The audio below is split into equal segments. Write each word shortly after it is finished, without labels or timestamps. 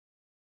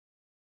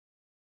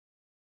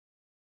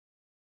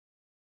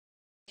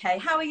okay.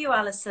 How are you,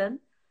 Alison?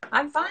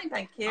 I'm fine,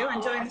 thank you.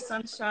 Enjoying Oh, the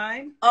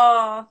sunshine.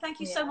 oh, thank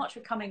you so Yeah. much for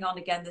coming on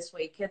again this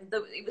week. And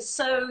it was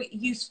so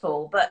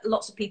useful, but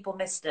lots of people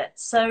missed it.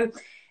 So,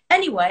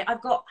 anyway,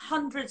 I've got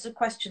hundreds of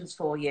questions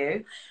for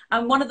you.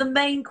 And one of the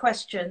main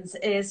questions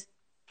is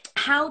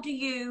how do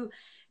you,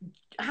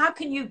 how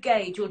can you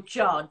gauge or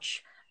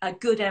judge a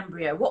good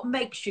embryo? What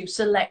makes you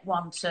select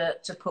one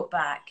to put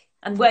back?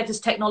 And where does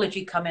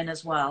technology come in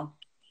as well?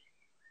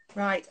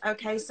 Right.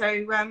 Okay.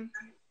 So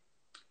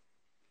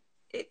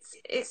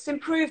it's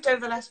improved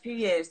over the last few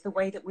years the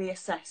way that we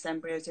assess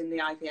embryos in the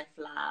IVF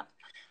lab,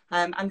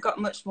 and got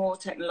much more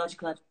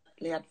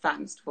technologically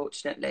advanced,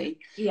 fortunately.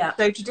 Yeah.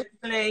 So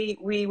traditionally,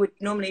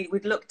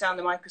 we'd look down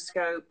the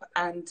microscope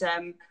and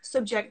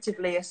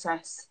subjectively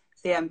assess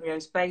the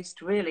embryos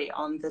based really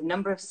on the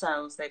number of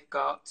cells they've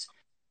got,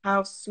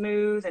 how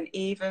smooth and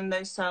even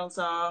those cells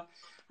are,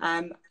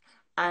 um,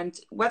 and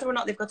whether or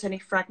not they've got any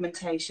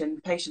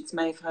fragmentation. Patients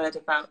may have heard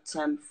about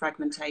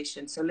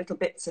fragmentation, so little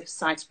bits of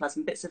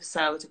cytoplasm, bits of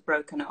cell that have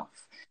broken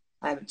off.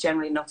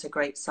 Generally not a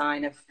great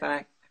sign of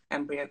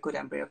good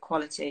embryo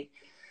quality.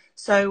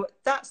 So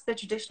that's the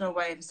traditional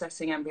way of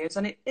assessing embryos,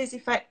 and it is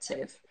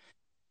effective,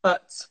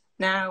 but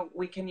now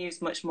we can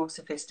use much more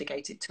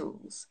sophisticated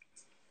tools.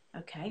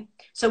 Okay.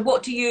 So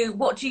what do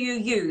you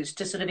use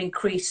to sort of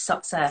increase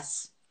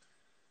success?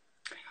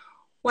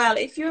 Well,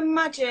 if you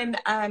imagine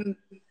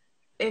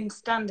in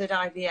standard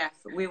IVF,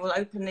 we will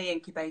open the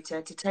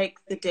incubator to take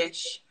the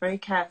dish very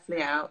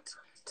carefully out,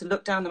 to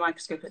look down the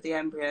microscope at the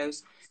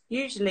embryos,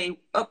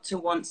 usually up to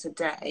once a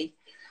day.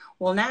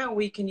 Well, now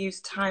we can use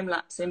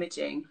time-lapse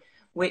imaging,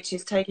 which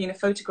is taking a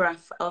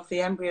photograph of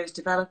the embryos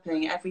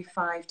developing every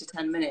 5 to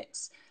 10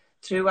 minutes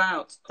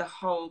throughout the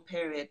whole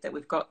period that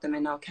we've got them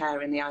in our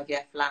care in the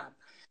IVF lab.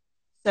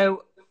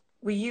 So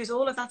we use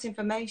all of that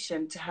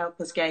information to help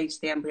us gauge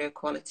the embryo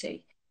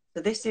quality.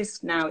 So this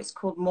is now, it's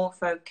called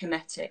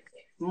morphokinetic.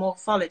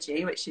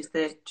 Morphology, which is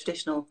the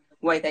traditional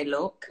way they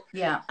look,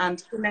 Yeah.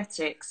 and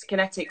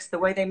kinetics, the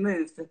way they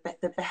move,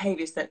 the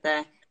behaviors that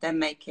they're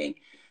making.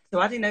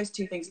 So adding those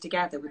two things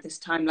together with this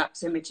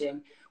time-lapse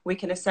imaging, we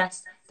can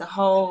assess the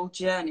whole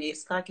journey.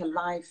 It's like a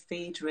live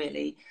feed,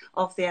 really,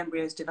 of the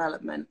embryo's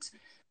development.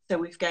 So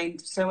we've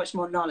gained so much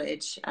more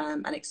knowledge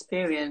and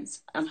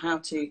experience on how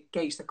to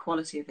gauge the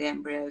quality of the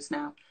embryos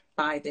now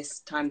by this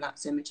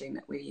time-lapse imaging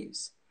that we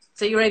use.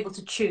 So you're able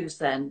to choose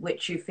then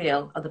which you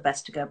feel are the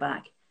best to go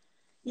back.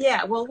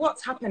 Yeah, well,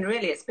 what's happened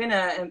really, it's been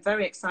a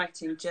very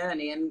exciting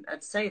journey, and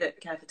I'd say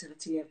that Care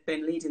Fertility have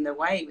been leading the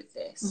way with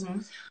this.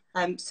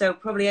 Mm-hmm. So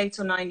probably 8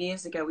 or 9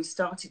 years ago, we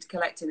started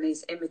collecting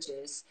these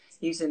images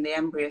using the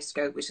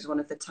EmbryoScope, which is one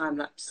of the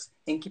time-lapse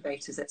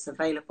incubators that's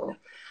available.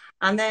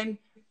 And then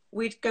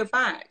we'd go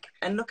back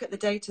and look at the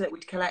data that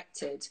we'd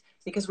collected,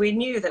 because we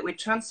knew that we'd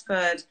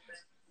transferred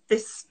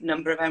this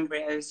number of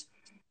embryos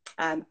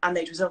and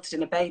they'd resulted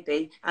in a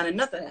baby, and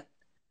another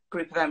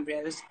group of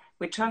embryos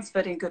we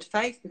transferred in good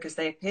faith because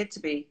they appeared to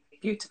be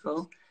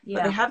beautiful, but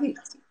Yeah.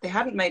 they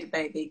hadn't made a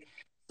baby.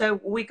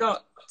 So we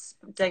got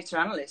data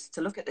analysts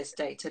to look at this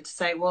data to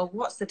say, well,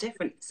 what's the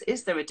difference?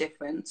 Is there a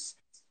difference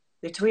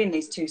between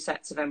these two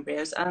sets of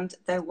embryos? And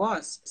there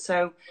was.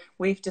 So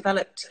we've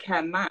developed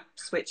care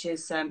maps, which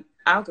is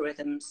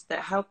algorithms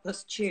that help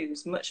us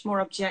choose much more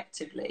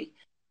objectively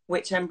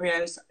which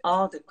embryos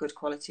are the good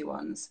quality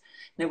ones,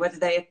 whether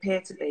they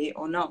appear to be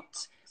or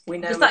not. We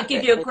know. Does that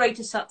give you a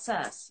greater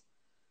success?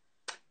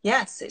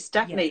 Yes, it's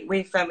definitely.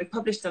 Yeah. We've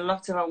published a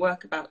lot of our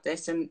work about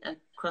this and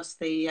across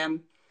the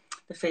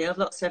field,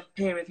 lots of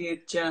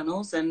peer-reviewed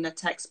journals and a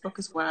textbook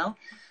as well.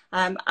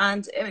 And I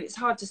mean, it's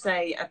hard to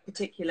say a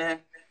particular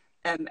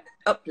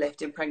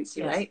uplift in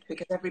pregnancy rate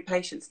because every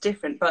patient's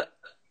different. But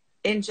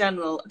in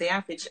general, the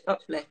average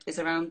uplift is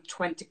around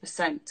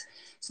 20%.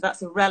 So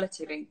that's a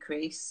relative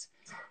increase.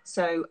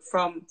 So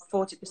from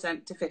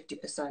 40% to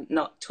 50%,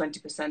 not 20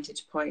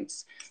 percentage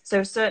points.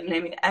 So certainly,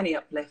 I mean, any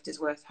uplift is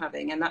worth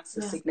having, and that's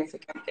a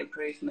significant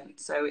improvement.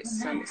 So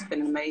it's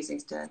been an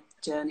amazing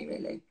journey,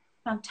 really.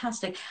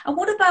 Fantastic. And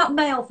what about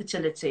male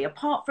fertility?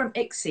 Apart from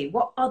ICSI,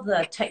 what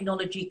other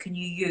technology can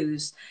you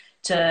use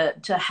to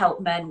help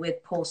men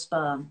with poor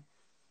sperm?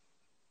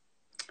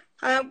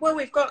 Well,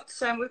 we've got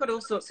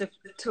all sorts of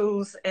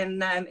tools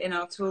in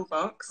our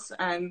toolbox,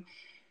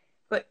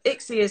 but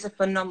ICSI is a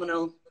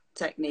phenomenal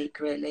technique,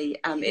 really.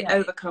 It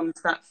overcomes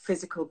that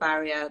physical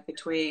barrier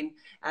between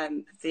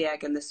the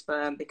egg and the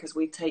sperm, because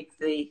we take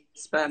the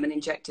sperm and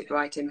inject it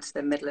right into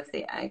the middle of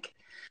the egg.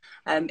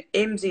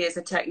 IMSI is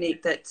a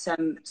technique that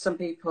some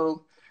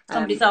people...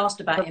 Somebody's asked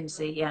about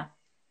IMSI, yeah.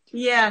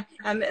 Yeah,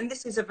 and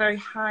this is a very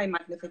high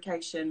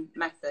magnification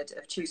method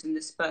of choosing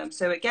the sperm.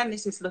 So again,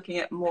 this is looking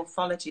at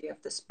morphology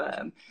of the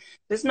sperm.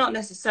 It's not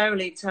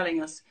necessarily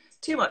telling us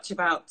too much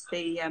about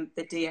the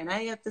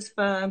DNA of the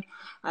sperm,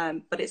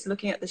 but it's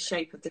looking at the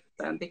shape of the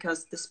sperm,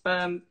 because the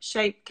sperm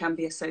shape can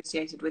be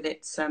associated with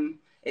its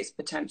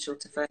potential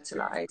to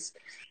fertilize.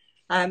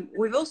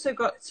 We've also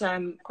got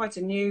quite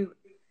a new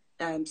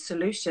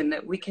solution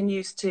that we can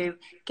use to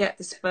get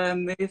the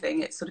sperm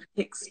moving. It sort of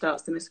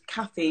kickstarts them. It's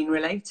caffeine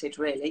related,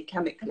 really,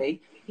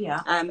 chemically.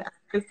 Yeah.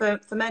 For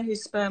men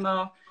whose sperm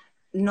are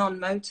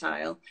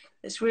non-motile,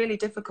 it's really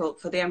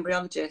difficult for the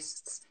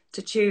embryologists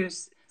to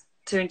choose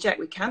to inject.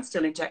 We can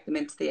still inject them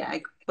into the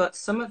egg, but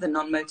some of the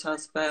non-motile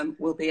sperm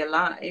will be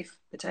alive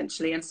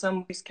potentially, and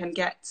some can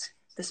get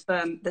the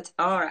sperm that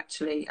are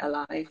actually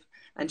alive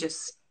and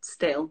just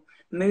still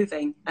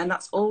moving, and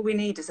that's all we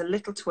need is a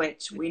little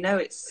twitch. We know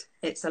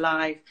it's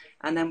alive,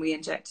 and then we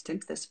inject it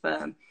into the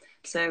sperm.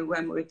 So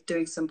when we're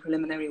doing some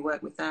preliminary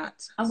work with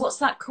that. And what's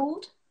that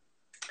called?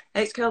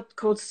 It's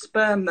called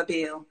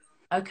Spermobile.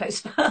 Okay,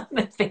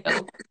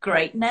 Spermobile.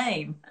 Great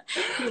name.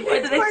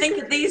 Where do they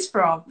think of these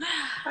from?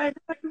 I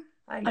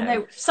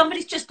know.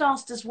 Somebody's just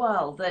asked as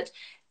well that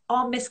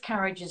are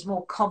miscarriages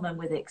more common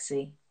with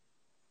ICSI?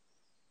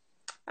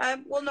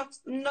 Well,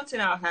 not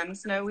in our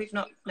hands. No, we've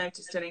not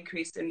noticed an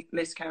increase in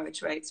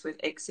miscarriage rates with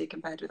ICSI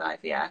compared with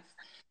IVF.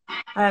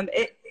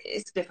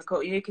 It's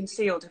difficult. You can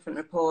see all different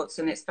reports,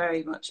 and it's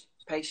very much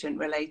patient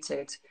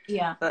related.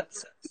 Yeah. But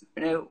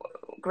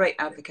great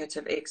advocate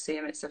of ICSI,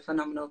 and it's a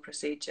phenomenal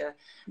procedure.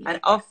 Yeah. And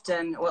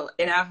often, well,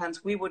 in our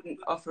hands, we wouldn't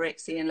offer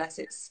ICSI unless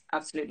it's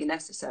absolutely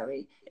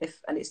necessary.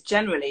 And it's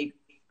generally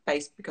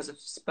based because of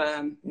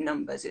sperm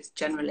numbers. It's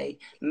generally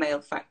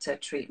male factor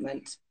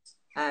treatment.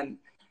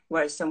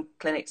 Whereas some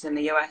clinics in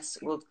the US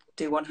will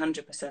do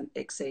 100%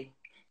 ICSI.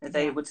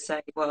 They would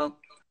say, well,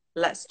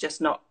 let's just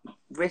not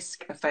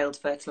risk a failed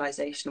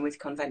fertilization with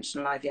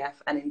conventional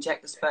IVF and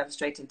inject the sperm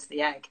straight into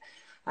the egg.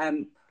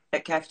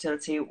 At Care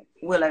Fertility,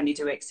 we'll only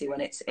do ICSI when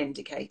it's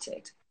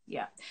indicated.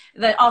 Yeah.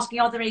 They're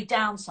asking, are there any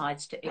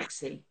downsides to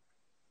ICSI?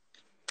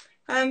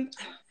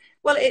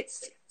 Well,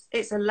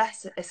 it's a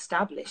less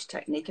established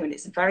technique. I mean,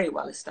 it's very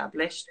well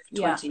established,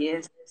 20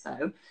 years or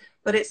so,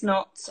 but it's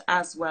not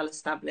as well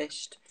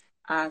established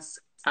as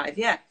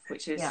IVF,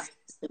 which is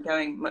been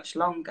going much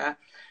longer.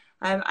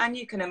 And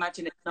you can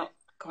imagine it's not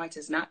quite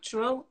as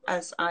natural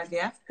as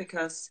IVF,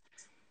 because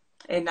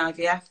in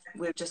IVF,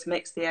 we've just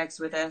mixed the eggs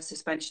with a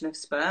suspension of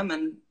sperm,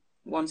 and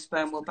one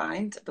sperm will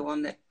bind. The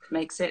one that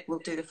makes it will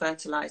do the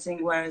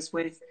fertilizing, whereas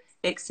with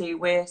ICSI,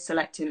 we're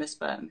selecting the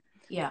sperm.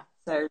 Yeah.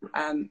 So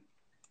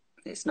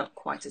it's not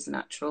quite as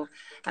natural.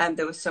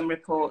 There were some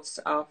reports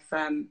of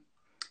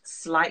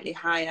slightly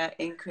higher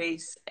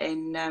increase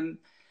in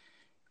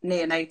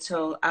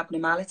neonatal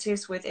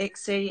abnormalities with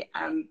ICSI.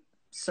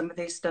 Some of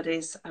these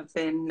studies have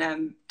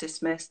been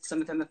dismissed. Some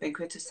of them have been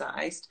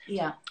criticised.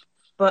 Yeah.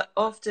 But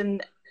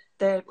often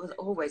there was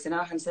always in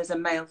our hands, there's a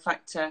male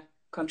factor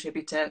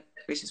contributor,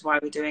 which is why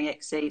we're doing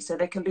ICSI. So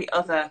there can be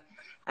other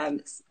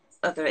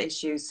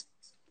issues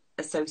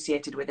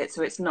associated with it.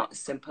 So it's not as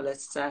simple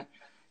as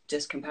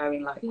just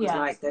comparing like with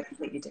like. They're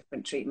completely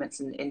different treatments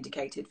and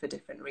indicated for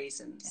different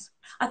reasons.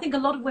 I think a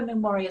lot of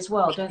women worry as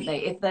well, don't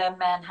they, if their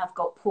men have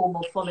got poor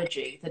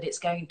morphology, that it's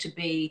going to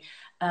be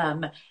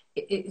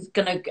it's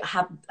going to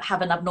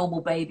have an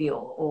abnormal baby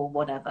or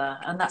whatever,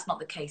 and that's not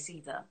the case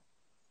either.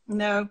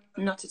 No,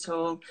 not at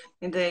all.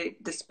 The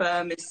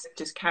sperm is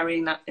just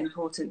carrying that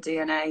important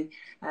DNA.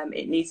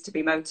 It needs to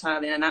be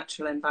motile in a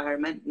natural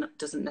environment,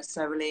 doesn't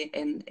necessarily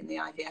in the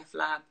IVF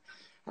lab.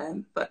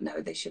 But no,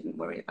 they shouldn't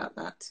worry about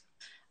that.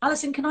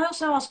 Alison, can I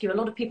also ask you, a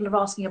lot of people are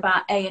asking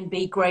about A and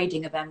B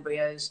grading of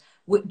embryos.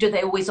 Do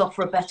they always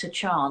offer a better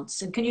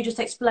chance? And can you just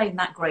explain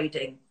that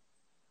grading?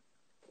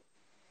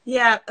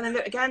 Yeah, and then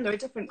again, there are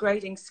different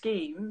grading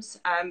schemes,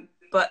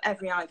 but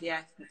every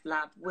IVF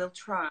lab will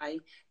try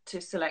to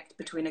select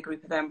between a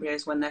group of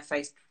embryos when they're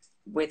faced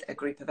with a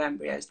group of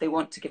embryos. They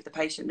want to give the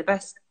patient the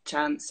best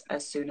chance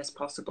as soon as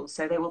possible.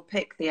 So they will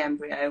pick the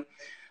embryo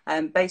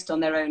based on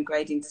their own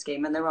grading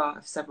scheme, and there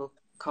are several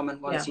common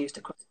ones used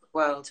across the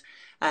world.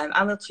 And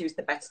they'll choose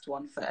the best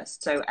one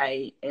first. So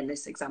A, in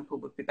this example,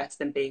 would be better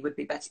than B, would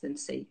be better than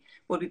C,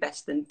 would be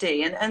better than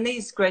D. And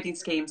these grading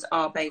schemes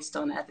are based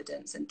on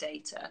evidence and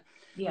data.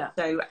 Yeah.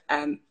 So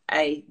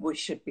A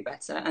should be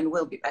better and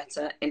will be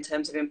better in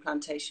terms of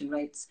implantation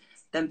rates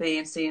than B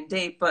and C and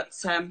D. But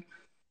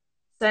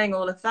saying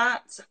all of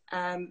that,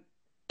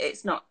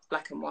 it's not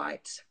black and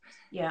white.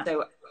 Yeah.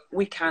 So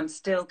we can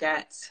still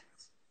get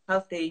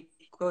healthy,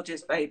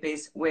 gorgeous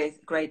babies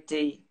with grade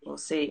D or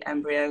C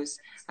embryos,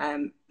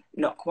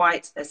 not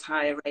quite as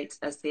high a rate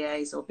as the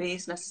A's or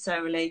B's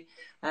necessarily,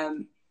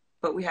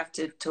 but we have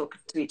to talk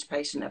to each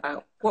patient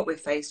about what we're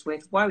faced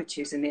with, why we're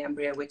choosing the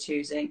embryo we're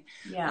choosing.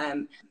 Yeah.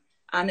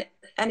 And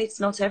it's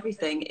not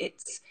everything.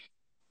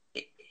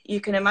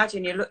 You can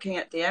imagine you're looking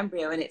at the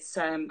embryo and it's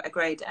a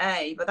grade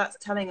A, but that's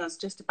telling us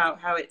just about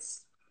how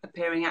it's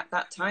appearing at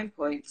that time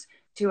point.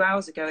 2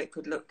 hours ago, it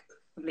could look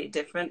completely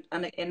different,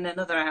 and in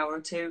another hour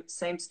or two,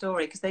 same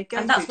story, because they go.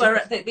 And that's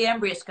where the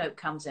embryoscope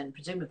comes in,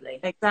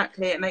 presumably.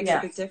 Exactly, it makes a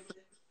big difference.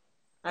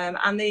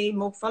 And the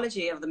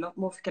morphology of the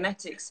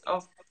morphokinetics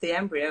of the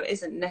embryo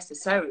isn't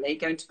necessarily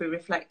going to be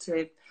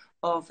reflective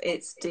of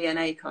its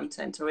DNA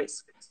content or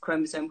its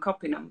chromosome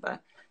copy number.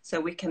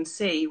 So we can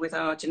see with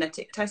our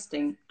genetic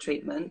testing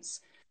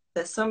treatments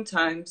that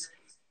sometimes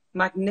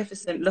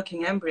magnificent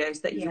looking embryos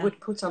that you would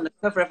put on the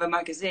cover of a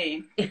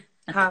magazine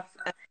have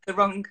the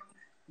wrong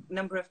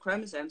number of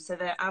chromosomes, so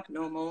they're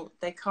abnormal,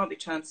 they can't be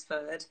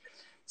transferred.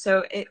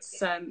 So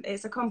it's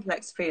a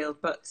complex field,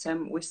 but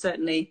we're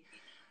certainly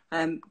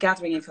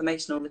gathering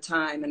information all the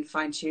time and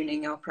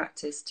fine-tuning our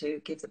practice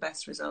to give the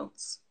best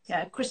results.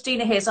 Yeah,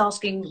 Christina here is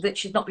asking that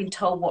she's not been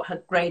told what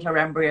her grade her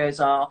embryos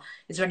are.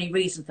 Is there any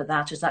reason for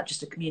that? Is that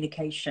just a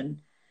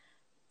communication?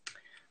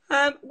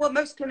 Well,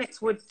 most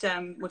clinics would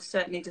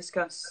certainly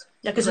discuss.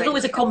 Yeah, because there's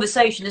always a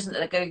conversation, isn't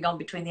there, going on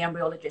between the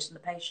embryologist and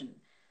the patient?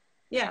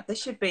 Yeah, there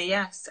should be,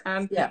 yes.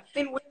 Yeah. I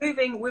think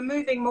we're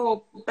moving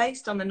more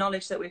based on the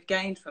knowledge that we've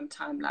gained from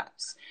time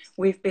lapse.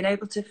 We've been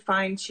able to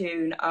fine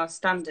tune our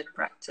standard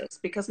practice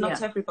because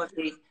not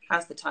everybody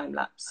has the time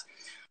lapse.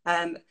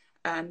 And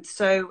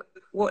so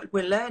what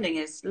we're learning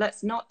is,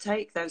 let's not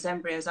take those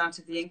embryos out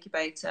of the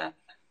incubator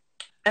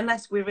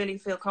unless we really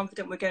feel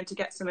confident we're going to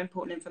get some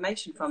important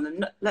information from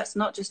them. Let's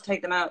not just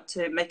take them out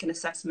to make an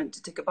assessment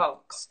to tick a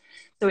box.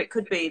 So it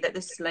could be that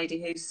this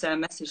lady who's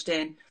messaged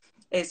in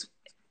is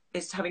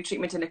having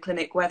treatment in a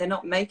clinic where they're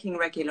not making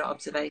regular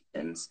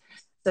observations.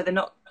 So they're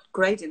not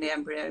grading the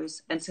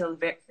embryos until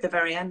the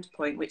very end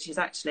point, which is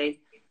actually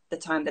the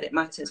time that it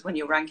matters when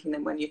you're ranking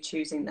them, when you're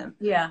choosing them.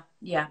 Yeah,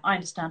 I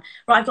understand.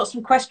 Right, I've got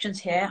some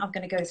questions here I'm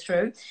going to go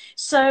through.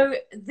 So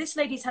this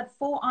lady's had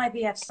 4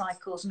 IVF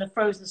cycles and a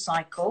frozen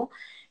cycle.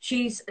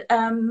 She's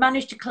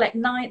managed to collect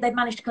 9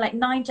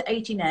 to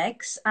 18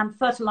 eggs, and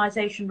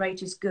fertilization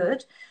rate is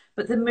good.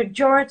 But the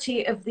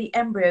majority of the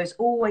embryos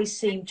always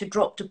seem to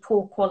drop to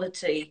poor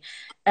quality,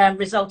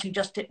 resulting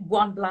just in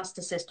 1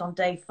 blastocyst on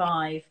day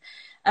 5.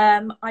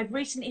 I've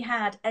recently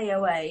had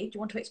AOA. Do you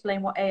want to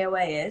explain what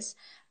AOA is?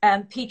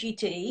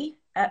 PGT,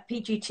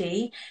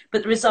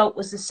 but the result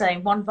was the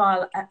same, 1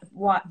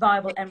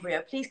 viable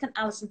embryo. Please can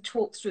Alison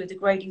talk through the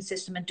grading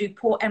system, and do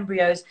poor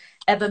embryos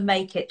ever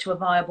make it to a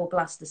viable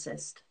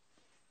blastocyst?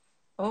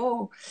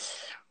 Oh,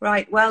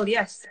 right. Well,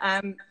 yes.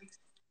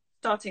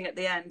 Starting at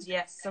the end,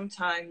 yes,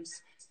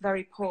 sometimes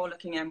very poor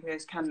looking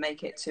embryos can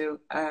make it to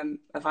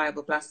a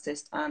viable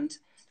blastocyst and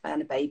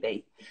a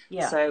baby.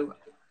 Yeah. So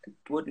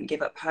wouldn't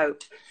give up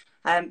hope.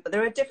 But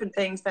there are different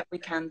things that we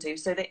can do.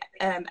 So the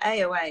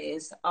AOA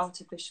is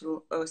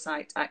artificial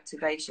oocyte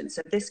activation.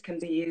 So this can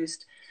be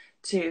used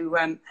to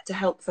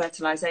help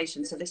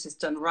fertilization. So this is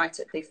done right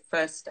at the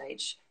first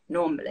stage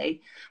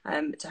normally,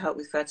 to help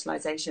with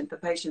fertilization for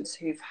patients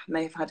who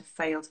may have had a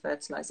failed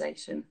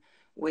fertilization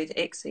with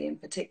ICSI in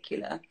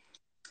particular.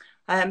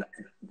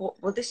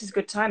 Well, this is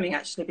good timing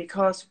actually,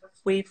 because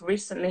we've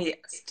recently,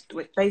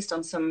 based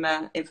on some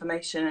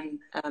information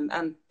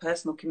and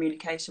personal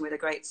communication with a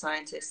great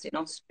scientist in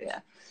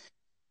Austria,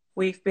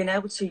 we've been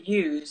able to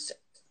use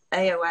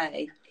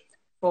AOA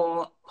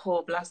for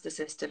poor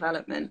blastocyst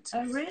development.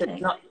 Oh,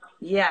 really?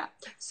 Yeah.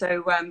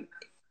 So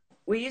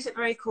we use it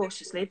very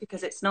cautiously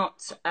because it's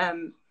not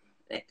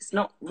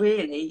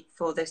really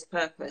for this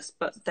purpose,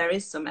 but there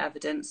is some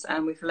evidence,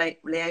 and we've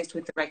liaised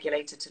with the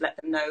regulator to let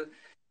them know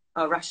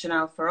our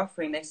rationale for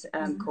offering this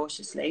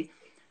cautiously.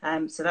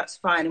 So that's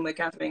fine, and we're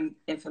gathering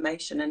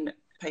information, and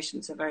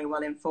patients are very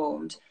well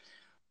informed.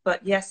 But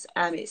yes,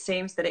 it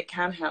seems that it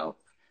can help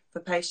for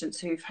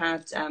patients who've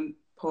had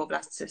poor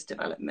blastocyst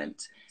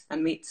development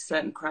and meet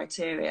certain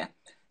criteria.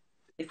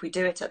 If we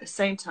do it at the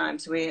same time,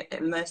 so we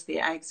immerse the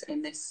eggs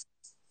in this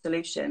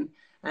solution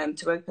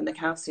to open the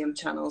calcium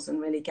channels and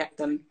really get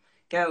them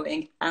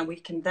going, and we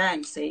can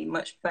then see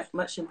much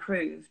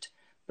improved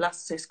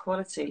blastocyst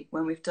quality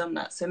when we've done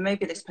that. So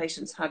maybe this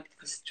patient's had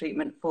this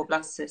treatment for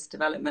blastocyst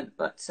development,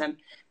 but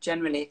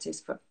generally it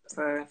is for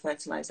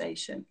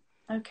fertilization.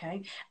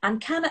 Okay. And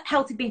can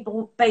healthy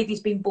babies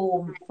be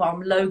born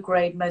from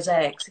low-grade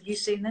mosaics? Have you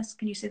seen this?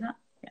 Can you see that?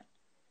 Yeah.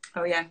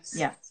 Oh, yes.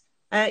 Yeah.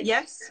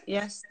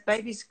 Yes.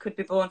 Babies could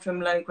be born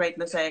from low-grade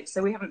mosaics.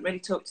 So we haven't really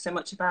talked so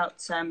much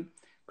about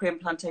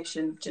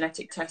pre-implantation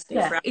genetic testing.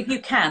 Yeah, if you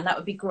can, that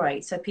would be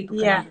great, so people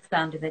can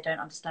understand if they don't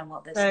understand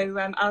what this is.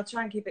 So I'll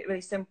try and keep it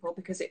really simple,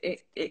 because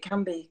it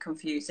can be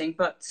confusing,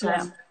 but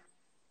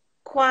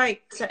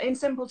quite in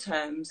simple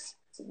terms,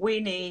 we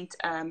need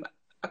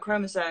a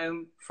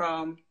chromosome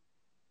from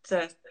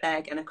the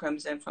egg and a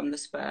chromosome from the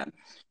sperm.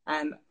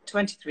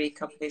 23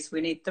 copies.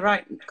 We need the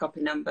right copy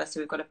number, so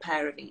we've got a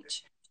pair of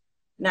each.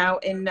 Now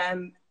in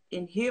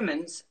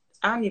humans,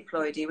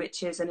 aneuploidy,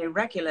 which is an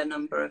irregular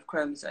number of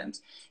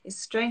chromosomes, is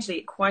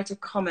strangely quite a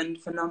common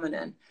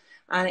phenomenon,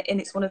 and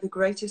it's one of the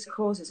greatest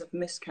causes of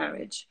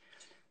miscarriage.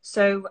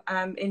 So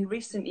in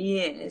recent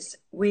years,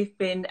 we've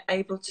been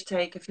able to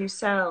take a few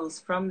cells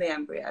from the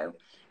embryo,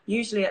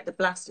 usually at the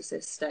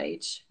blastocyst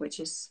stage,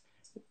 which is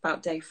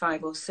about day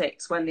 5 or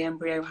 6, when the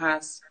embryo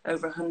has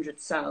over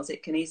 100 cells.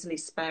 It can easily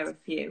spare a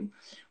few.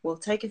 We'll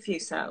take a few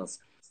cells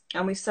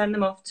and we send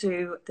them off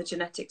to the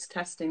genetics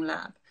testing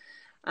lab.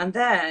 And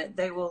there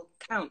they will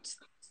count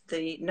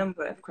the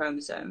number of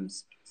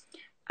chromosomes,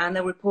 and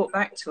they'll report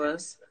back to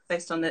us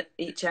based on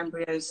each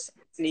embryo's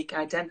unique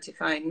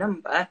identifying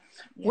number,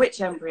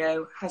 which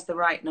embryo has the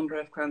right number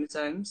of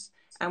chromosomes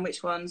and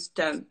which ones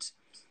don't.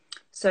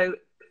 So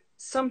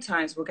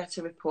sometimes we'll get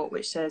a report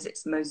which says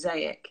it's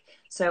mosaic.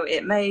 So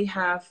it may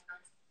have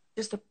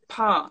just a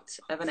part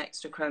of an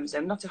extra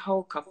chromosome, not a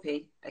whole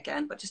copy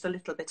again, but just a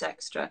little bit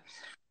extra.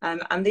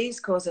 And these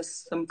cause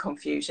us some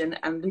confusion,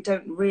 and we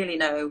don't really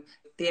know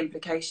the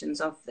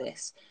implications of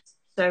this.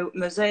 So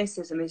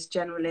mosaicism is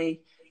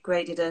generally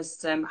graded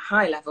as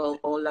high level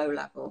or low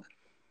level.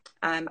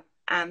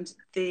 And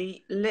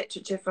the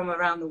literature from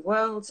around the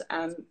world,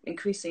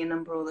 increasing in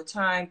number all the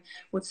time,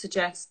 would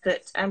suggest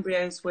that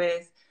embryos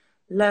with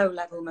low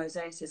level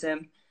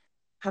mosaicism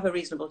have a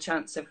reasonable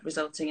chance of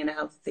resulting in a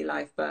healthy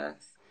live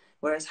birth,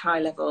 whereas high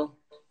level,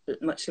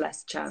 much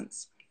less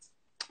chance.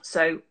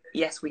 So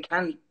yes, we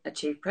can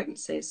achieve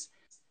pregnancies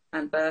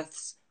and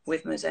births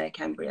with mosaic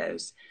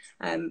embryos,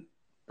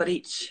 but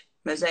each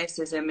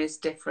mosaicism is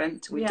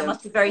different. It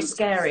must be very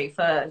scary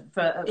for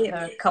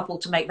a couple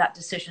to make that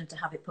decision to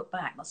have it put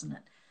back, mustn't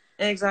it?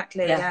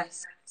 Exactly,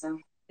 yes. So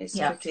it's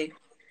tricky.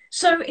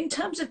 So in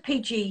terms of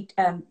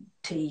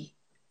PGT,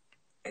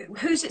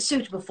 who's it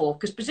suitable for?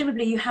 Because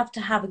presumably you have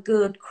to have a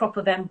good crop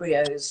of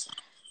embryos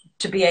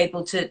to be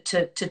able to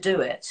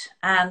do it.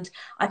 And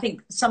I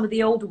think some of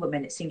the older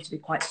women it seems to be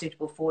quite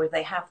suitable for if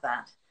they have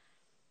that.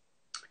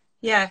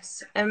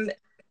 Yes.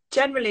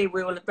 Generally,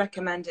 we will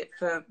recommend it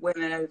for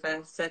women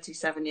over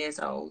 37 years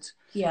old.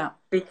 Yeah.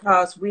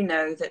 Because we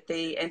know that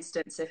the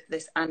incidence of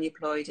this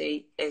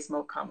aneuploidy is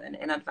more common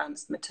in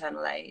advanced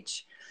maternal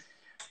age.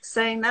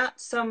 Saying that,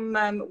 some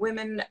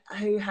women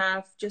who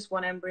have just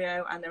one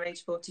embryo and they're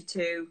age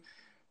 42,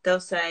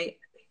 they'll say,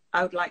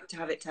 I would like to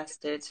have it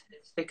tested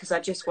because I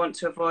just want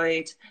to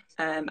avoid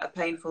a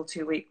painful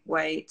 2-week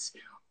wait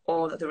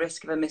or the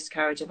risk of a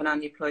miscarriage of an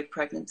aneuploid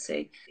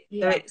pregnancy.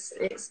 Yeah. So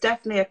it's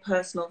definitely a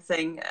personal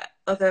thing.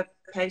 Other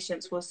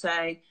patients will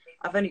say,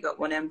 I've only got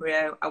one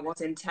embryo. I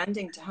was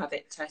intending to have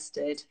it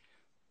tested,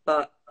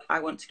 but I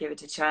want to give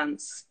it a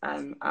chance.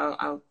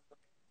 I'll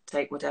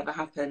take whatever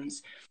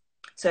happens.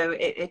 So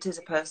it is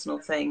a personal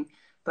thing,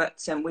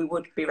 but we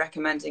would be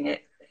recommending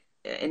it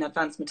in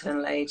advanced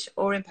maternal age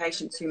or in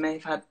patients who may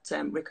have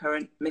had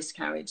recurrent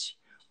miscarriage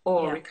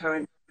or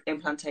recurrent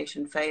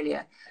implantation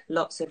failure.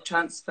 Lots of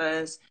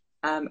transfers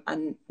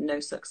and no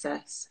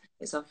success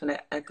is often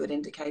a good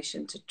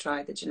indication to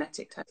try the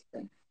genetic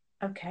testing.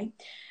 Okay.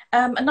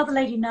 Another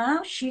lady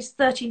now, she's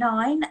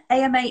 39,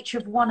 AMH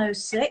of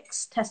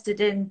 106,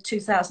 tested in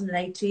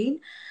 2018.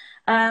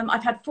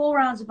 I've had 4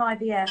 rounds of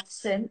IVF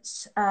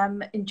since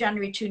in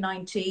January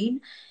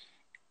 2019.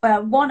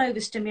 One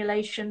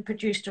overstimulation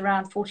produced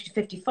around 40 to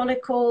 50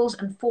 follicles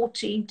and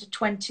 14 to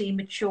 20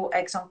 mature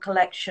eggs on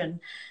collection.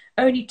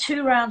 Only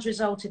 2 rounds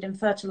resulted in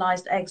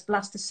fertilized eggs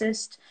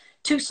blastocyst.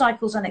 2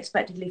 cycles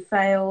unexpectedly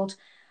failed.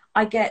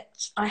 I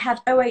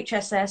had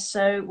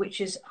OHSS, which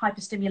is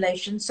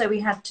hyperstimulation. So we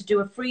had to do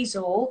a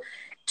freeze-all.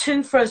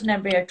 2 frozen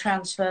embryo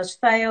transfers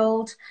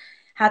failed.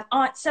 Had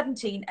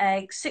 17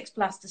 eggs, 6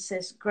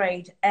 blastocysts,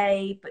 grade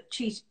A, but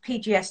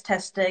PGS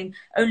testing,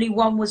 only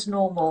 1 was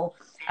normal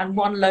and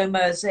 1 low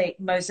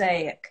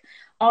mosaic.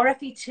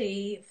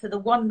 RFET for the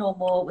 1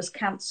 normal was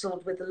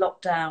cancelled with the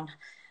lockdown,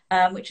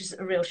 which is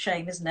a real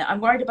shame, isn't it? I'm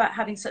worried about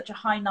having such a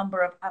high number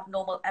of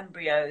abnormal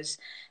embryos.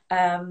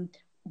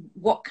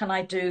 What can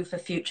I do for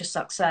future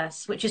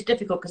success? Which is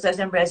difficult because those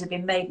embryos have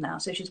been made now,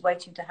 so she's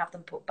waiting to have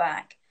them put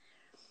back.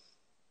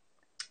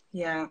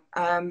 Yeah.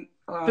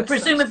 But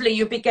presumably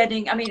you'll be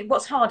getting, I mean,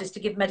 what's hard is to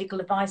give medical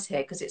advice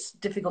here because it's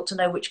difficult to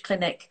know which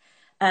clinic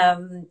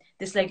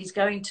this lady's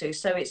going to.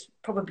 So it's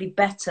probably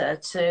better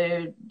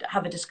to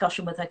have a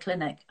discussion with her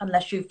clinic,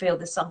 unless you feel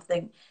there's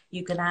something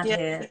you can add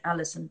here,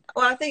 Alison.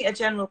 Well, I think a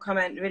general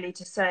comment really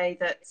to say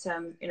that,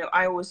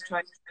 I always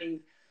try to be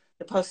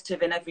the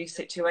positive in every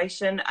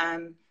situation.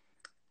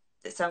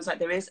 It sounds like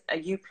there is a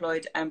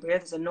euploid embryo.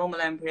 There's a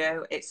normal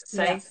embryo. It's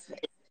safe. Yeah.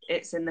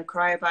 It's in the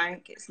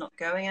cryobank. It's not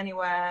going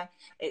anywhere.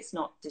 It's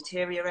not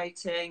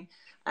deteriorating.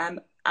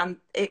 And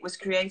it was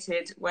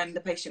created when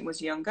the patient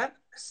was younger,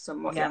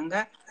 somewhat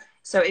younger.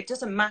 So it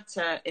doesn't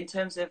matter in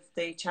terms of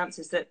the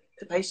chances that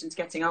the patient's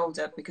getting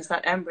older because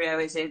that embryo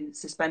is in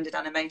suspended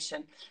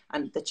animation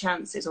and the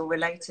chance is all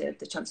related.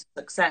 The chance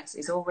of success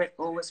is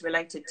always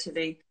related to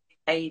the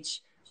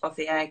age of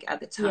the egg at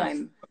the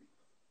time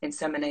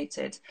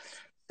inseminated.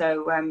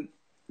 So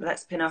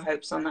let's pin our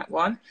hopes on that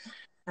one.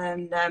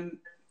 And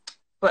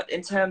but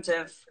in terms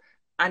of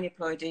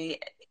aneuploidy,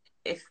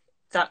 if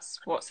that's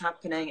what's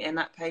happening in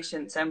that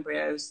patient's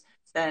embryos,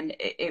 then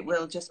it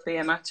will just be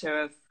a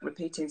matter of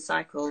repeating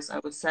cycles, I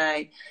would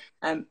say.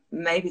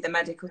 Maybe the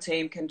medical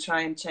team can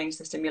try and change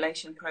the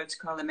stimulation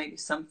protocol. There may be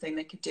something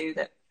they could do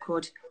that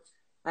could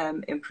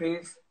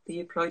improve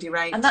the euploidy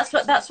rate. And that's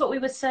what we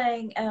were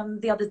saying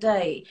the other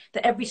day,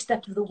 that every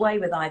step of the way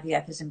with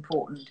IVF is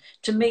important.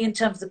 To me, in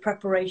terms of the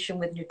preparation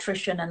with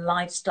nutrition and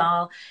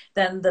lifestyle,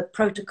 then the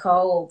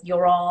protocol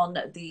you're on,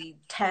 the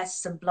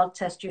tests and blood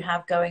tests you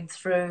have going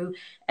through,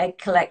 egg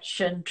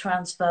collection,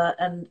 transfer,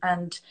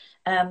 and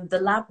the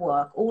lab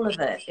work, all of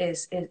it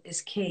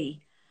is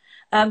key.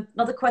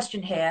 Another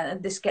question here,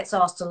 and this gets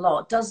asked a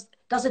lot, does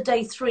a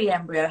day 3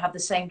 embryo have the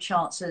same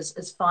chances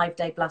as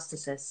 5-day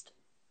blastocyst?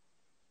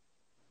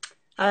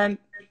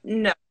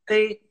 No,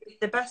 the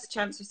best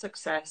chance of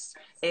success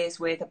is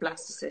with a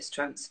blastocyst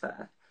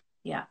transfer.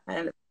 Yeah.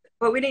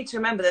 But we need to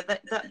remember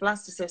that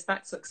blastocyst,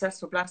 that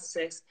successful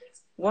blastocyst,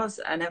 was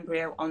an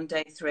embryo on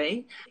day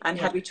 3. And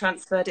had we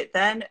transferred it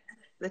then,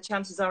 the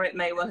chances are it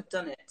may well have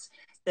done it.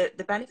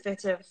 The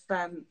benefit of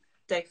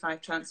day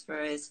 5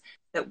 transfer is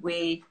that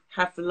we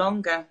have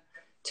longer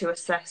to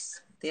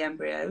assess the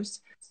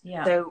embryos.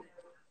 Yeah. So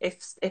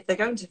if they're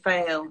going to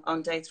fail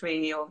on day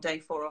 3 or day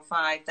 4 or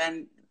 5,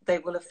 then they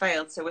will have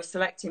failed. So we're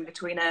selecting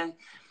between a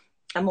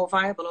more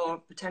viable or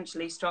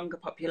potentially stronger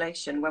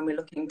population when we're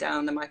looking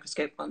down the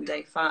microscope on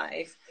day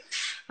 5.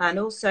 And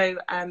also,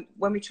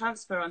 when we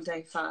transfer on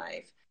day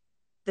 5,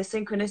 the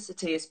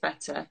synchronicity is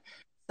better.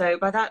 So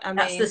by that I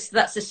mean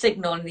that's the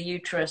signal in the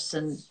uterus,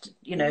 and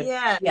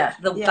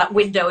that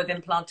window of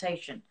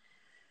implantation.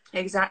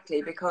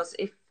 Exactly, because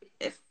if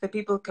for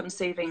people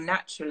conceiving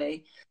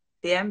naturally,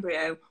 the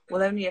embryo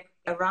will only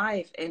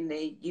arrive in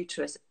the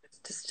uterus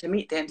to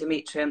meet the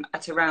endometrium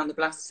at around the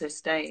blastocyst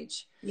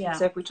stage. Yeah.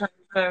 So if we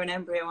transfer an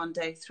embryo on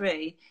day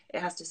 3, it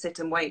has to sit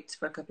and wait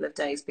for a couple of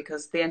days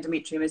because the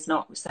endometrium is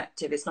not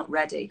receptive, it's not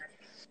ready.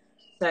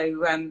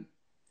 So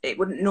it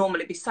wouldn't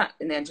normally be sat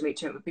in the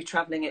endometrium, it would be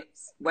travelling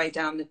its way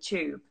down the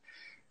tube.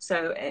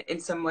 So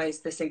in some ways,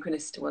 the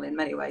synchronicity, well, in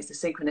many ways, the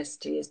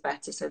synchronicity is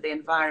better, so the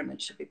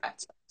environment should be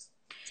better.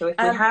 So if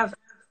we have...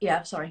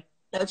 Yeah, sorry.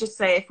 I'll just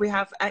say, if we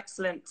have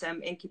excellent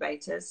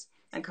incubators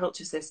and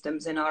culture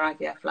systems in our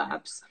IVF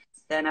labs,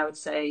 then I would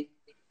say,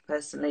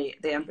 personally,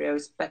 the embryo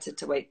is better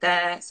to wait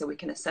there so we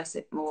can assess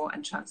it more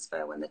and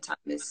transfer when the time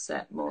is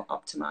more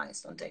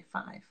optimised on day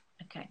 5.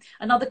 Okay.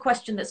 Another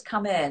question that's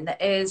come in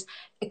is,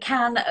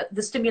 can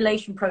the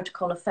stimulation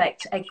protocol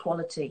affect egg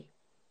quality?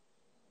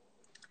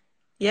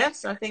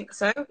 Yes, I think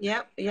so.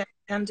 Yeah,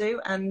 can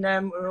do. And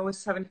we're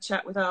always having a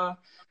chat with our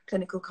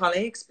clinical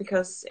colleagues,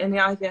 because in the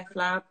IVF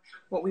lab,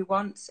 what we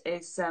want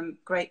is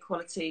great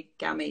quality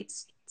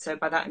gametes. So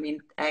by that I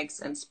mean eggs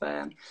and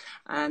sperm.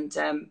 And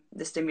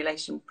the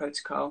stimulation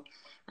protocol,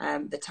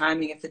 the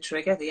timing of the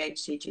trigger, the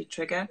HCG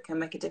trigger, can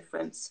make a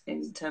difference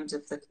in terms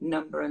of the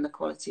number and the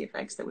quality of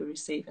eggs that we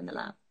receive in the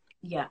lab.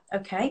 Yeah,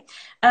 okay.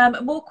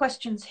 More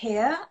questions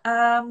here.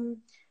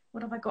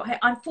 What have I got here?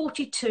 I'm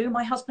 42.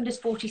 My husband is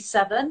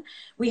 47.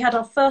 We had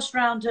our first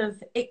round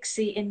of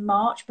ICSI in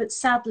March, but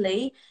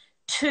sadly,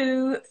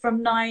 2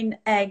 from 9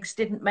 eggs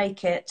didn't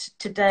make it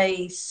to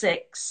day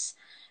 6.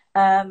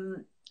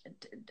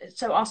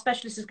 So our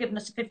specialist has given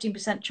us a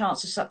 15%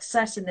 chance of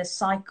success in this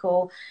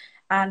cycle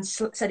and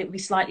said it would be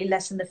slightly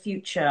less in the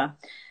future.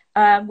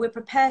 We're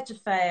prepared to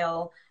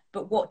fail,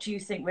 but what do you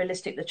think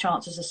realistic the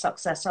chances of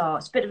success are?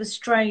 It's a bit of a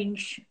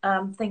strange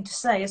thing to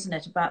say, isn't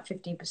it, about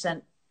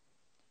 15%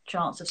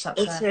 chance of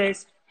success? It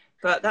is,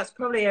 but that's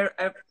probably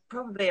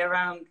probably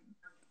around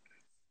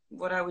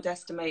what I would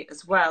estimate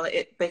as well,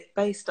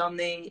 based on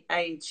the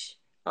age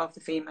of the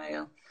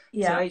female.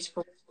 Yeah. So age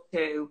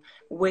 42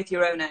 with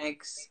your own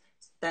eggs,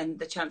 then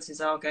the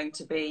chances are going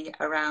to be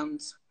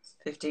around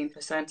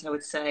 15%, I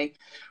would say.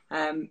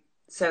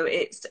 So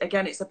it's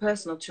a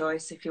personal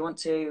choice. If you want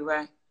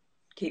to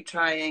keep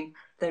trying,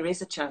 there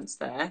is a chance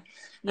there.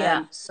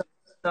 Yeah.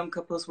 Some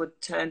couples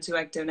would turn to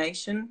egg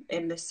donation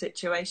in this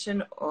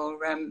situation, or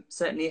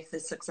certainly if the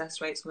success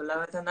rates were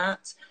lower than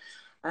that,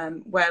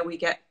 where we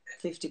get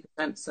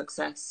 50%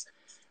 success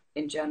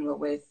in general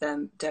with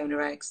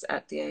donor eggs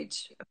at the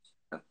age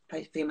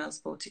of females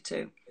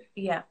 42.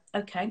 Yeah,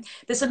 okay.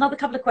 There's another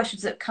couple of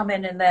questions that come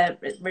in, and they're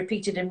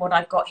repeated in what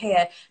I've got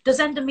here. Does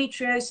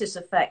endometriosis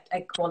affect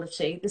egg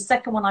quality? The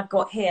second one I've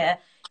got here,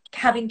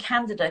 having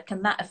candida,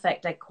 can that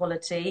affect egg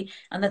quality?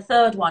 And the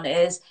third one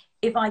is,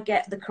 if I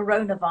get the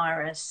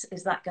coronavirus,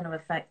 is that going to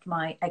affect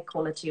my egg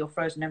quality or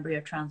frozen embryo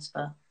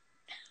transfer?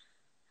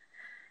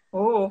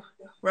 Oh,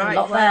 right.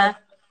 A lot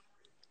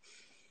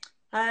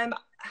there.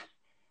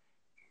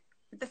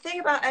 The thing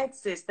about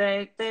eggs is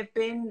they've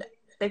been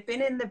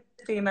in the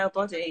female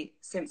body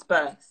since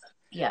birth.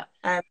 Yeah.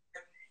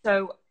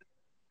 So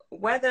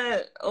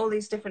whether all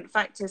these different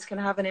factors can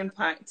have an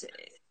impact,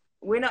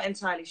 we're not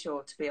entirely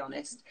sure, to be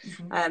honest.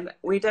 Mm-hmm.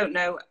 We don't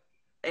know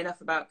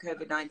enough about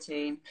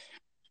COVID-19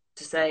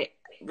 to say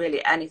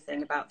really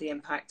anything about the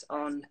impact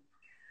on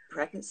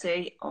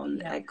pregnancy,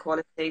 on egg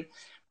quality.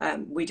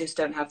 We just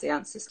don't have the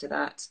answers to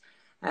that.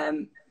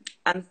 And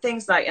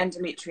things like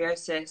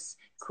endometriosis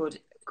could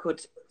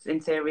in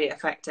theory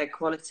affect egg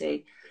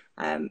quality,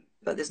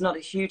 but there's not a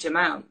huge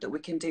amount that we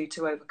can do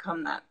to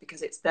overcome that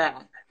because it's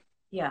there.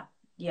 Yeah.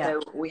 So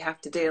we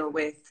have to deal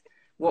with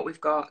what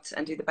we've got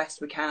and do the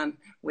best we can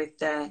with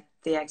the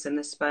eggs and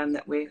the sperm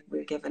that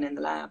we're given in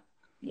the lab.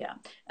 Yeah.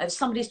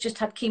 Somebody's just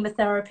had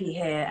chemotherapy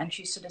here, and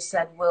she sort of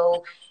said,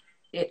 will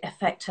it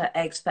affect her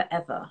eggs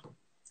forever?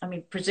 I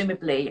mean,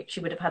 presumably she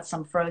would have had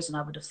some frozen,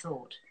 I would have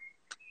thought.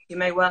 You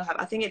may well have.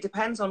 I think it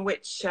depends on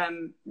which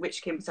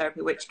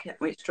chemotherapy,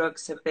 which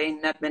drugs have been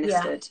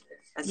administered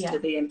as to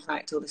the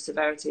impact or the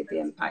severity of the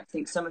impact. I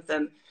think some of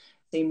them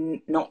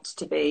seem not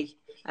to be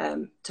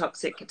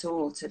toxic at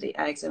all to the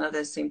eggs, and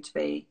others seem to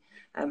be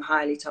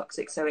highly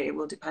toxic. So it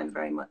will depend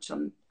very much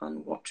on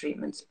what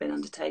treatment's been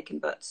undertaken.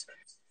 But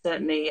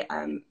certainly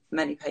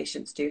many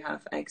patients do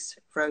have eggs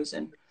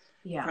frozen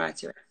prior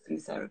to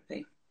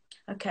chemotherapy.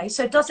 Okay,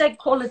 so does egg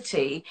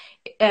quality,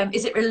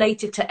 is it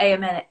related to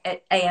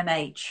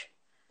AMH?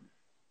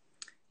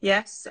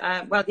 Yes,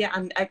 well, yeah,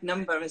 and egg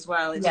number as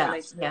well is Yeah,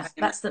 related yeah, to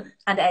that's the,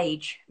 and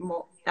age.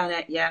 more,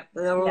 and yeah,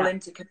 they're all Yeah,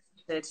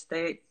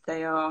 interconnected.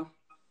 They are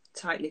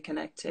tightly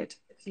connected.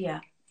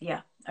 yeah,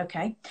 yeah.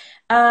 Okay.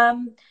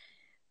 Um,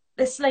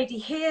 this lady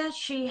here,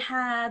 she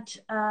had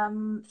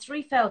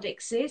 3 failed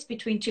ICSIs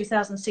between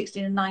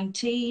 2016 and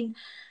 19.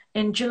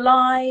 In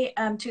July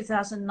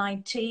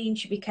 2019,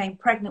 she became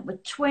pregnant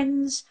with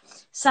twins,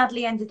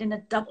 sadly ended in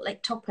a double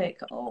ectopic.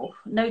 Oh,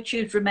 no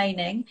tubes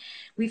remaining.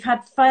 We've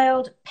had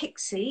failed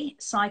Pixie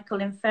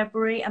cycle in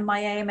February, and my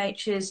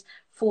AMH is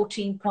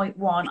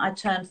 14.1. I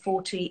turned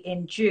 40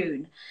 in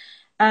June.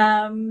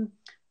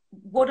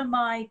 What are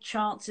my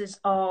chances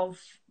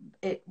of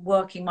it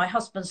working? My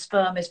husband's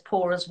sperm is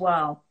poor as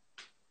well.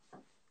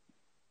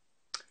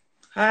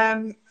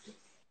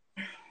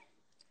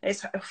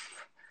 It's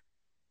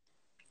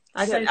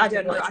I So don't know.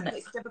 difficult, isn't it?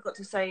 It's difficult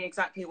to say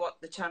exactly what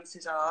the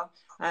chances are.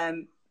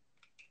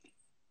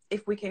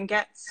 If we can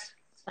get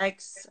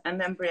eggs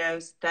and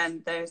embryos,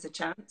 then there's a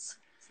chance.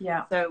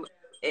 Yeah. So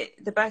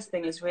the best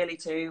thing is really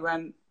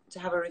to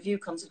have a review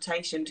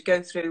consultation, to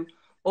go through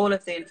all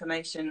of the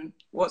information,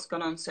 what's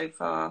gone on so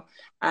far,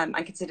 and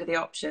consider the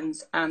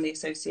options and the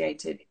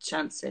associated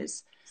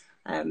chances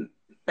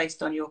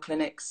based on your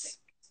clinic's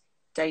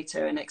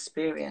data and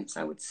experience,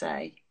 I would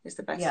say, is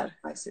the best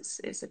advice.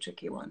 It's a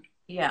tricky one.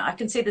 Yeah, I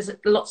can see there's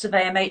lots of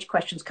AMH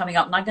questions coming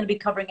up, and I'm going to be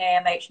covering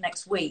AMH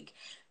next week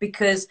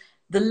because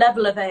the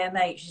level of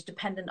AMH is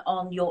dependent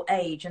on your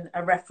age and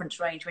a reference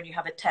range when you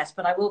have a test,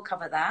 but I will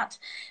cover that.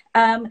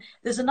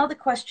 There's another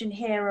question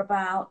here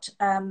about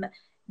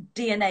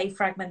DNA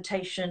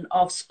fragmentation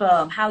of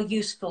sperm. How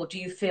useful do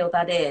you feel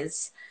that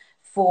is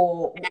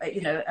for,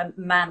 you know, a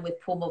man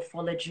with poor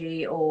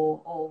morphology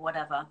or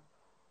whatever?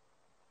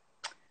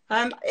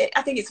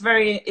 I think it's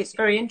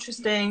very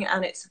interesting,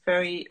 and it's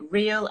very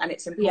real, and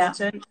it's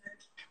important.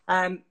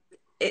 Yeah.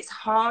 It's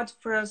hard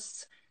for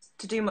us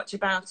to do much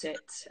about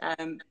it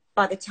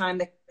by the time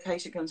the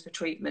patient comes for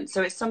treatment.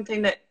 So it's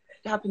something that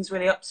happens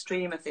really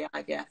upstream of the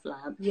IVF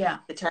lab. Yeah.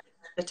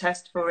 The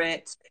test for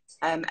it,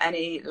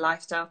 any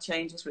lifestyle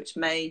changes which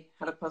may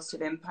have a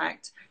positive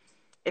impact.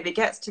 If it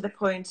gets to the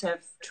point of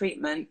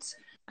treatment,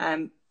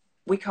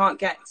 we can't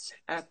get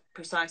a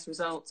precise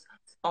result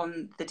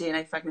on the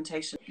DNA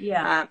fragmentation.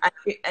 Yeah.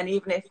 And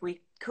even if we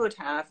could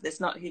have,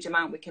 there's not a huge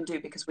amount we can do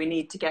because we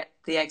need to get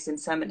the eggs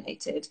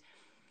inseminated.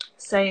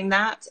 Saying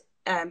that,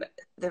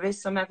 there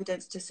is some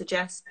evidence to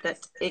suggest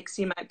that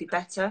ICSI might be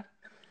better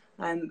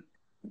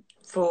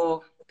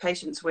for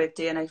patients with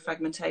DNA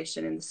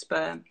fragmentation in the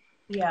sperm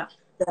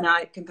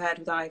than compared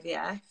with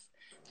IVF.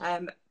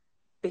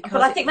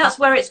 But I think that's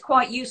where it's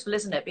quite useful,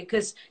 isn't it?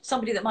 Because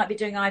somebody that might be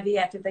doing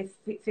IVF, if they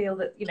feel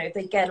that, you know,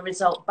 they get a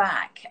result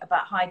back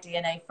about high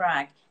DNA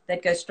frag,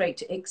 they'd go straight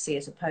to ICSI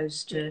as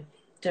opposed to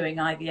doing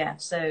IVF.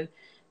 So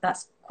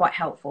that's quite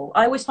helpful.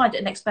 I always find it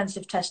an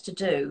expensive test to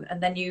do,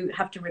 and then you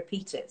have to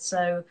repeat it.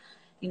 So,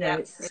 you know,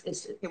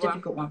 it's a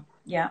difficult one.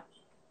 Yeah.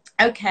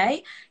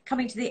 Okay,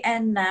 coming to the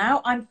end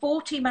now. I'm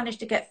 40, managed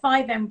to get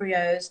 5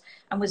 embryos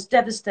and was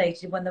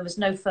devastated when there was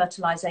no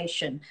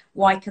fertilization.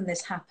 Why can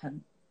this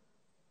happen?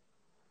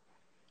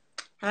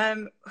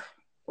 Well,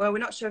 we're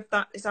not sure if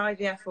that is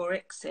IVF or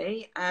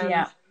ICSI.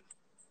 I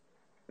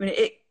mean,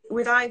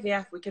 with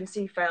IVF, we can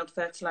see failed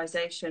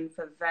fertilization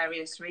for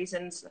various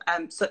reasons,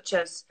 such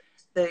as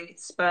the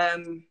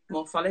sperm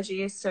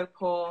morphology is so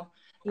poor.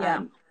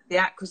 The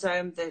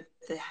acrosome,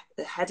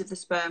 the head of the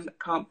sperm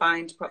can't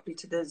bind properly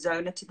to the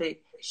zona, to the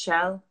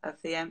shell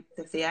of the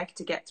egg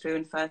to get through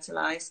and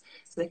fertilize.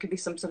 So there could be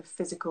some sort of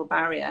physical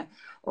barrier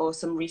or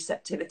some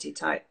receptivity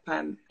type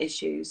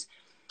issues,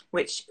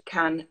 which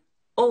can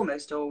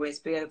almost always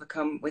be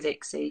overcome with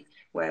ICSI,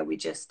 where we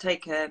just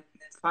take a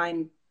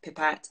fine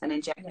pipette and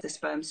inject the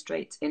sperm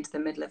straight into the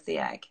middle of the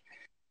egg.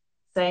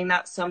 Saying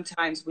that,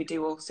 sometimes we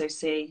do also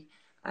see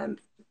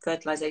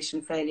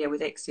fertilization failure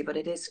with ICSI, but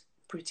it is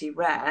pretty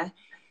rare.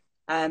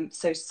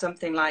 So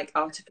something like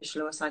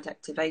artificial oocyte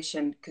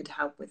activation could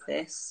help with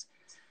this.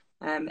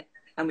 And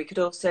we could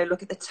also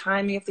look at the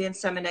timing of the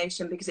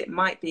insemination, because it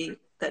might be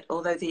that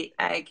although the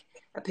egg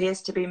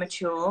appears to be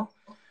mature,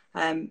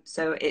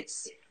 so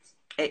it's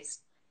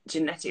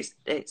genetics,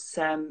 it's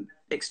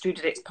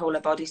extruded its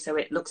polar body, so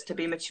it looks to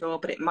be mature,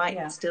 but it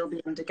might still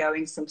be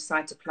undergoing some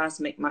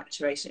cytoplasmic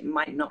maturation. It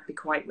might not be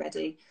quite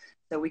ready.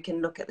 So we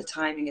can look at the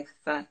timing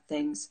of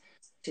things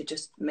to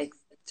just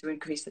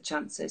increase the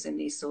chances in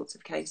these sorts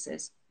of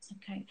cases.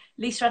 Okay,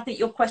 Lisa, I think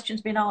your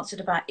question's been answered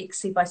about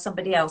ICSI by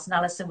somebody else, and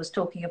Alison was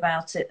talking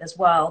about it as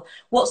well.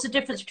 What's the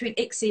difference between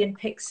ICSI and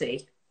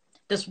Pixie?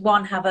 Does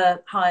one have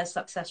a higher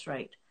success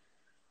rate?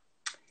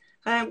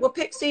 Well,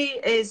 Pixie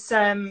is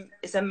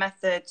a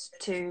method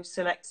to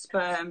select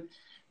sperm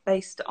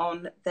based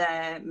on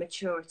their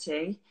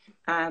maturity,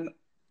 and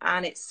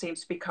it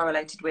seems to be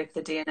correlated with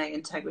the DNA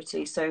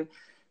integrity. So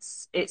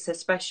it's a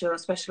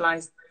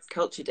specialized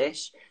culture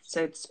dish.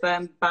 So the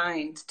sperm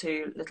bind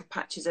to little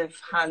patches of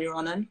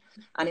hyaluronan,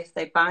 and if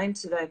they bind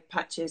to those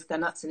patches, then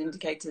that's an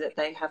indicator that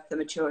they have the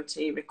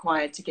maturity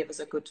required to give us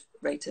a good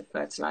rate of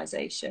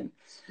fertilization.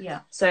 Yeah.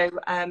 So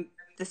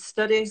the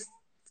studies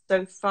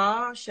so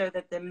far show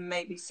that there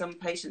may be some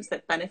patients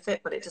that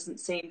benefit, but it doesn't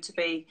seem to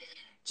be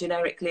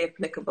generically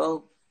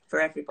applicable for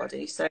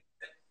everybody. So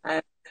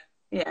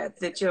yeah,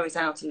 the jury's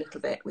out a little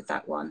bit with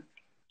that one.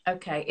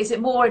 Okay. Is it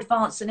more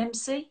advanced than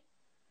IMSI?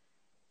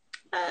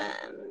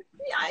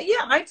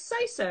 Yeah, I'd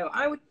say so.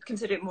 I would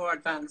consider it more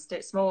advanced.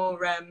 It's more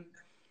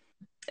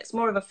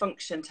of a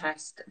function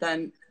test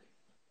than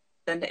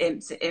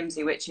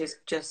IMSI, which is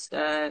just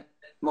a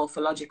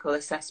morphological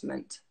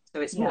assessment. So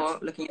it's more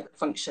looking at the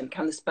function.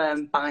 Can the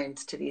sperm bind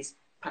to these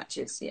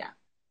patches? Yeah.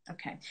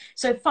 Okay.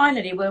 So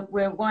finally,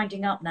 we're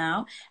winding up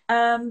now.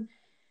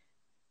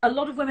 A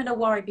lot of women are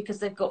worried because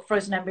they've got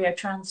frozen embryo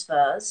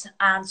transfers.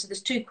 And so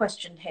there's two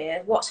questions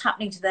here. What's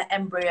happening to their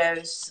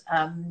embryos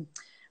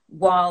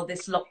while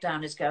this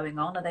lockdown is going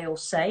on? Are they all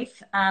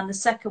safe? And the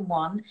second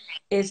one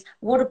is,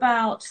 what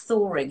about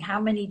thawing? How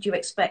many do you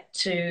expect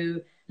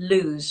to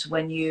lose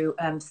when you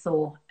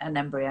thaw an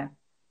embryo?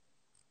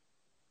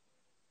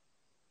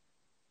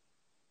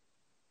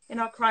 In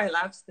our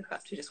cryolabs, the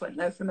battery just went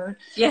low for a moment.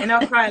 Yeah. In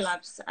our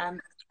cryolabs,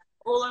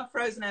 all our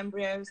frozen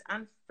embryos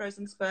and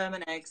frozen sperm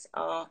and eggs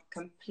are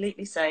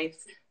completely safe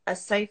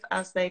as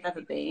they've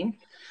ever been.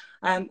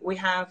 We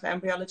have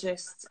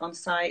embryologists on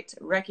site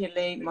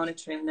regularly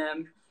monitoring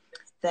them.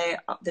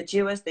 The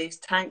dewars, these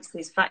tanks,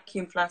 these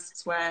vacuum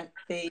flasks where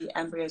the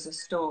embryos are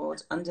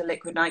stored under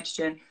liquid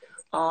nitrogen,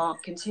 are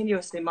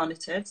continuously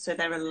monitored, so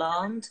they're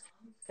alarmed.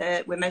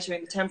 We're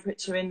measuring the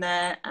temperature in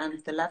there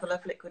and the level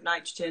of liquid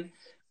nitrogen,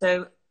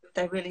 so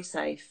they're really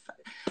safe.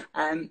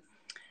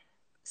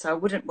 So I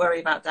wouldn't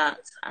worry about that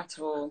at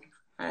all.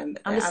 And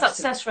the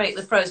success rate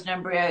with frozen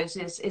embryos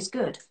is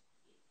good?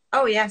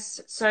 Oh,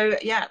 yes. So,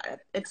 yeah,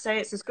 I'd say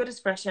it's as good as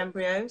fresh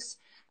embryos.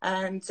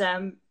 And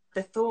the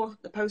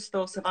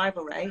post-thaw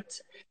survival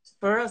rate,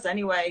 for us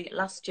anyway,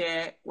 last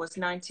year was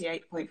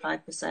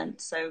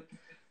 98.5%. So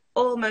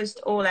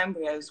almost all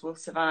embryos will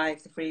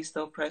survive the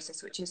freeze-thaw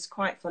process, which is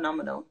quite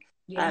phenomenal.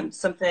 Yeah.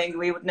 Something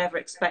we would never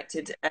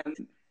expected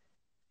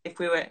if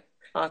we were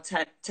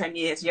 10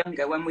 years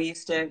younger, when we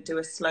used to do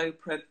a slow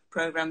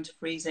programmed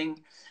freezing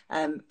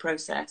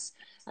process.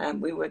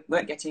 We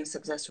weren't getting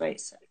success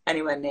rates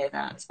anywhere near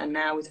that. And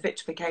now with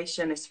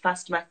vitrification, this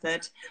fast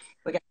method,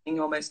 we're getting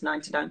almost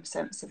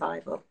 99%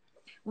 survival.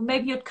 Well,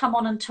 maybe you'd come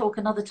on and talk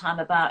another time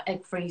about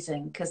egg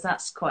freezing, because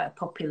that's quite a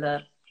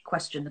popular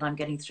question that I'm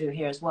getting through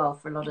here as well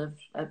for a lot of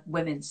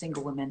women,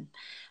 single women.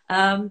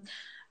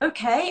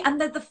 Okay, and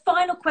then the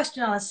final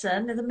question,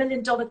 Alison, the $1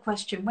 million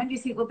question. When do you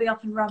think we'll be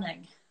up and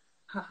running?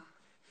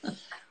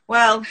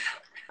 Well,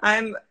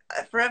 I'm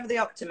forever the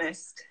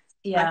optimist.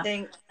 Yeah. I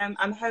think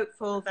I'm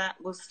hopeful that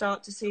we'll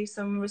start to see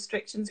some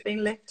restrictions being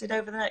lifted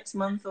over the next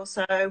month or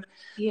so.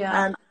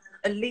 Yeah. And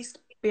at least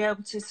be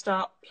able to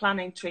start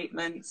planning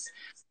treatments.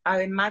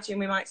 I imagine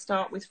we might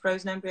start with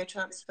frozen embryo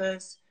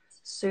transfers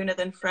sooner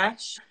than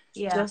fresh.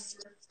 Yeah.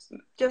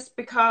 Just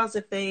because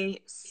of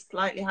the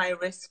slightly higher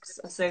risks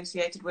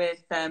associated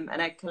with an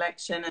egg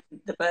collection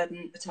and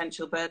the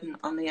potential burden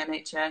on the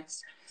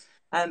NHS.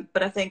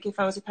 But I think if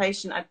I was a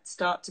patient, I'd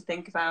start to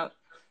think about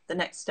the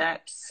next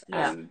steps.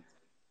 Yeah.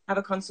 Have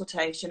a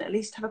consultation, at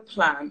least have a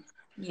plan.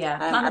 Yeah,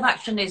 plan of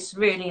action is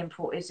really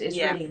important. It's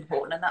really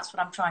important, and that's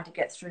what I'm trying to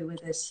get through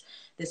with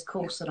this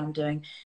course that I'm doing.